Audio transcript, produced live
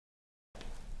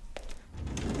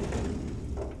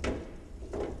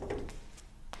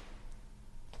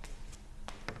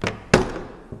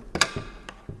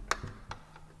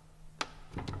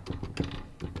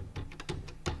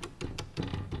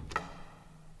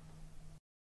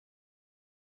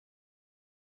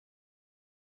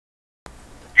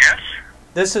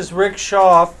This is Rick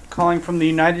Shaw calling from the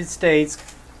United States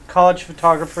College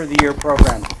Photographer of the Year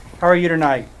program. How are you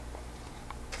tonight?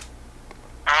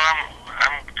 I'm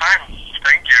fine,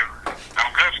 thank you.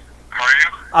 I'm good. How are you?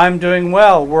 I'm doing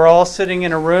well. We're all sitting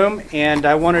in a room, and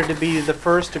I wanted to be the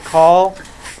first to call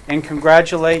and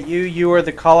congratulate you. You are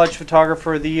the College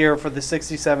Photographer of the Year for the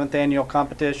 67th annual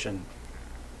competition.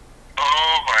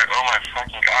 Oh my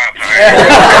fucking God.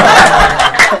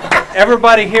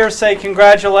 Everybody here say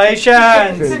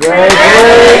congratulations.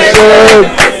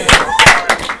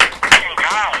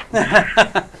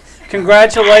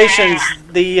 Congratulations.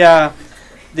 The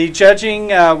judging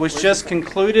was just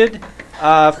concluded.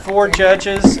 4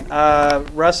 judges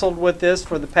wrestled with this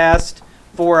for the past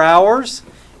 4 hours,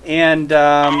 and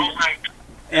I.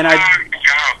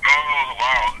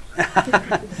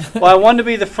 Well, I wanted to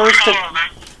be the first to.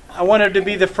 I wanted to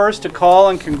be the first to call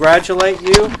and congratulate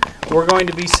you. We're going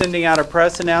to be sending out a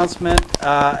press announcement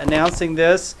announcing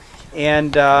this,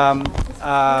 and we're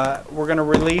going to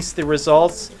release the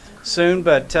results soon.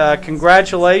 But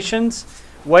congratulations.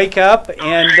 Wake up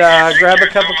and grab a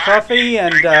cup of coffee,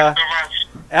 and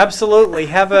absolutely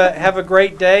have a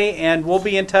great day. And we'll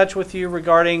be in touch with you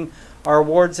regarding our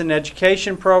awards and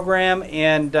education program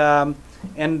and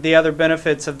the other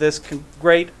benefits of this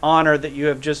great honor that you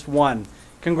have just won.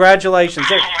 Congratulations.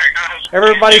 Oh my gosh.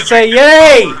 Everybody say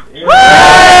yay! Woo!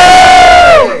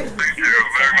 Thank you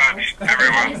very much,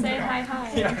 everyone. Say hi,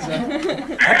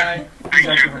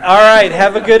 Thank you. All right,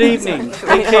 have a good evening.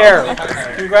 Take care.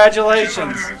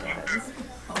 Congratulations.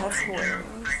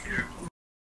 hi.